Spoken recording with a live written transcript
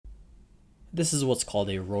This is what's called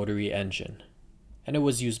a rotary engine, and it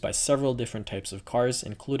was used by several different types of cars,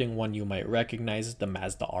 including one you might recognize, the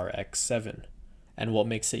Mazda RX-7. And what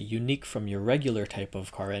makes it unique from your regular type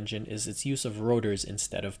of car engine is its use of rotors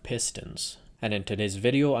instead of pistons. And in today's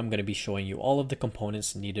video, I'm going to be showing you all of the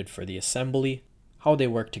components needed for the assembly, how they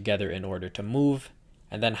work together in order to move,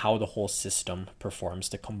 and then how the whole system performs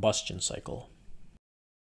the combustion cycle.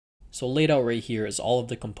 So laid out right here is all of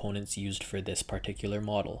the components used for this particular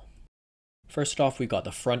model. First off, we got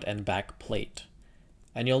the front and back plate.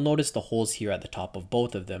 And you'll notice the holes here at the top of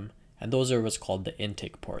both of them, and those are what's called the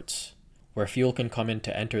intake ports, where fuel can come in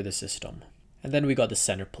to enter the system. And then we got the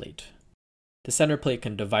center plate. The center plate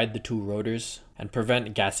can divide the two rotors and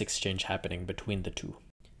prevent gas exchange happening between the two.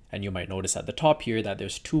 And you might notice at the top here that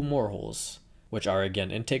there's two more holes, which are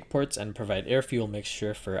again intake ports and provide air-fuel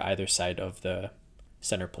mixture for either side of the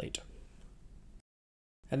center plate.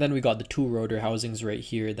 And then we got the two rotor housings right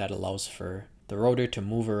here that allows for the rotor to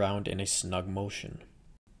move around in a snug motion.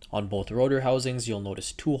 On both rotor housings, you'll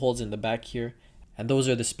notice two holes in the back here, and those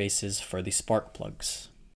are the spaces for the spark plugs.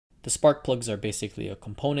 The spark plugs are basically a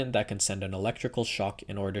component that can send an electrical shock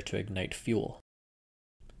in order to ignite fuel.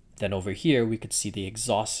 Then over here, we could see the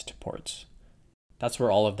exhaust ports. That's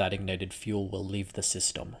where all of that ignited fuel will leave the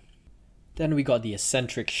system. Then we got the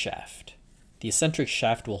eccentric shaft. The eccentric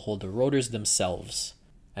shaft will hold the rotors themselves,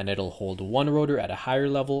 and it'll hold one rotor at a higher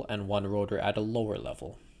level and one rotor at a lower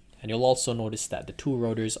level. And you'll also notice that the two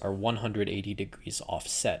rotors are 180 degrees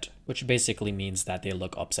offset, which basically means that they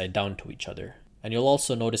look upside down to each other. And you'll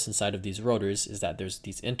also notice inside of these rotors is that there's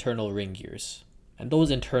these internal ring gears. And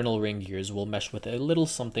those internal ring gears will mesh with a little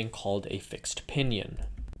something called a fixed pinion.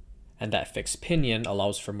 And that fixed pinion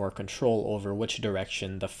allows for more control over which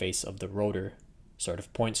direction the face of the rotor sort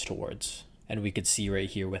of points towards. And we could see right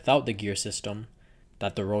here without the gear system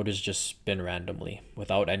that the rotors just spin randomly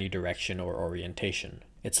without any direction or orientation.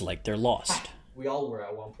 It's like they're lost. We all were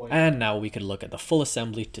at one point. And now we could look at the full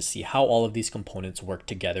assembly to see how all of these components work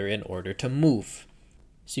together in order to move.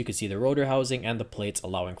 So you can see the rotor housing and the plates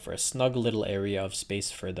allowing for a snug little area of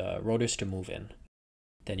space for the rotors to move in.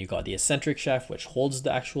 Then you got the eccentric shaft, which holds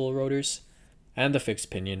the actual rotors, and the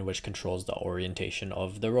fixed pinion, which controls the orientation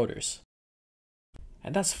of the rotors.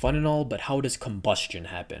 And that's fun and all, but how does combustion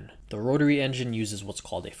happen? The rotary engine uses what's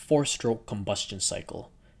called a 4-stroke combustion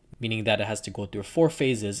cycle, meaning that it has to go through 4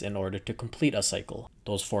 phases in order to complete a cycle.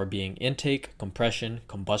 Those 4 being intake, compression,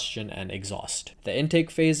 combustion, and exhaust. The intake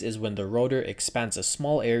phase is when the rotor expands a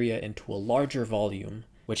small area into a larger volume,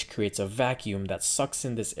 which creates a vacuum that sucks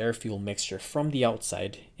in this air-fuel mixture from the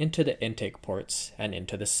outside into the intake ports and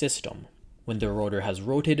into the system. When the rotor has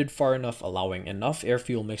rotated far enough, allowing enough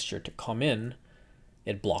air-fuel mixture to come in,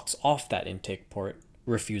 it blocks off that intake port,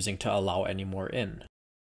 refusing to allow any more in.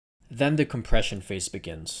 Then the compression phase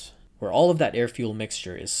begins, where all of that air-fuel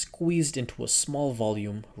mixture is squeezed into a small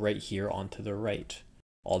volume right here onto the right.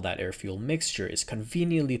 All that air-fuel mixture is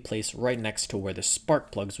conveniently placed right next to where the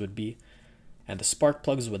spark plugs would be, and the spark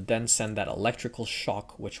plugs would then send that electrical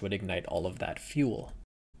shock which would ignite all of that fuel.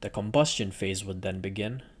 The combustion phase would then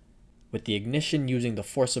begin, with the ignition using the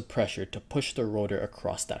force of pressure to push the rotor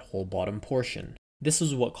across that whole bottom portion. This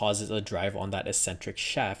is what causes a drive on that eccentric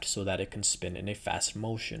shaft so that it can spin in a fast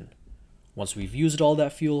motion. Once we've used all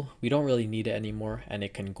that fuel, we don't really need it anymore, and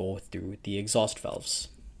it can go through the exhaust valves.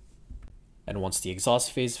 And once the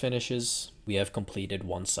exhaust phase finishes, we have completed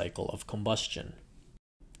one cycle of combustion.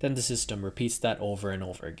 Then the system repeats that over and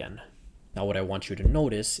over again. Now what I want you to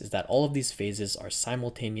notice is that all of these phases are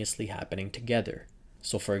simultaneously happening together.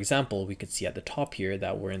 So for example, we could see at the top here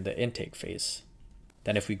that we're in the intake phase.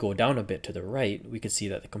 Then if we go down a bit to the right, we could see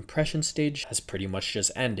that the compression stage has pretty much just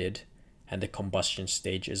ended, and the combustion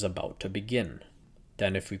stage is about to begin.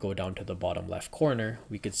 Then if we go down to the bottom left corner,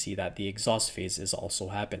 we could see that the exhaust phase is also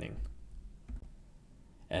happening.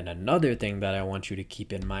 And another thing that I want you to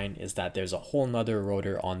keep in mind is that there's a whole nother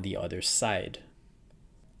rotor on the other side.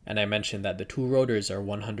 And I mentioned that the two rotors are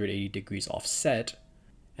 180 degrees offset,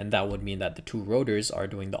 and that would mean that the two rotors are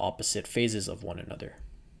doing the opposite phases of one another.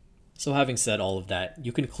 So having said all of that,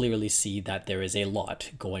 you can clearly see that there is a lot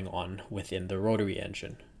going on within the rotary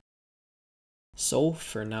engine. So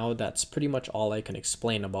for now, that's pretty much all I can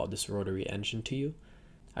explain about this rotary engine to you.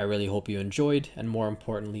 I really hope you enjoyed, and more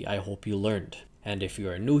importantly, I hope you learned. And if you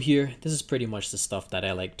are new here, this is pretty much the stuff that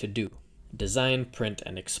I like to do. Design, print,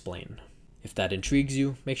 and explain. If that intrigues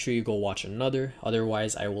you, make sure you go watch another,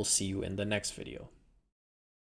 otherwise I will see you in the next video.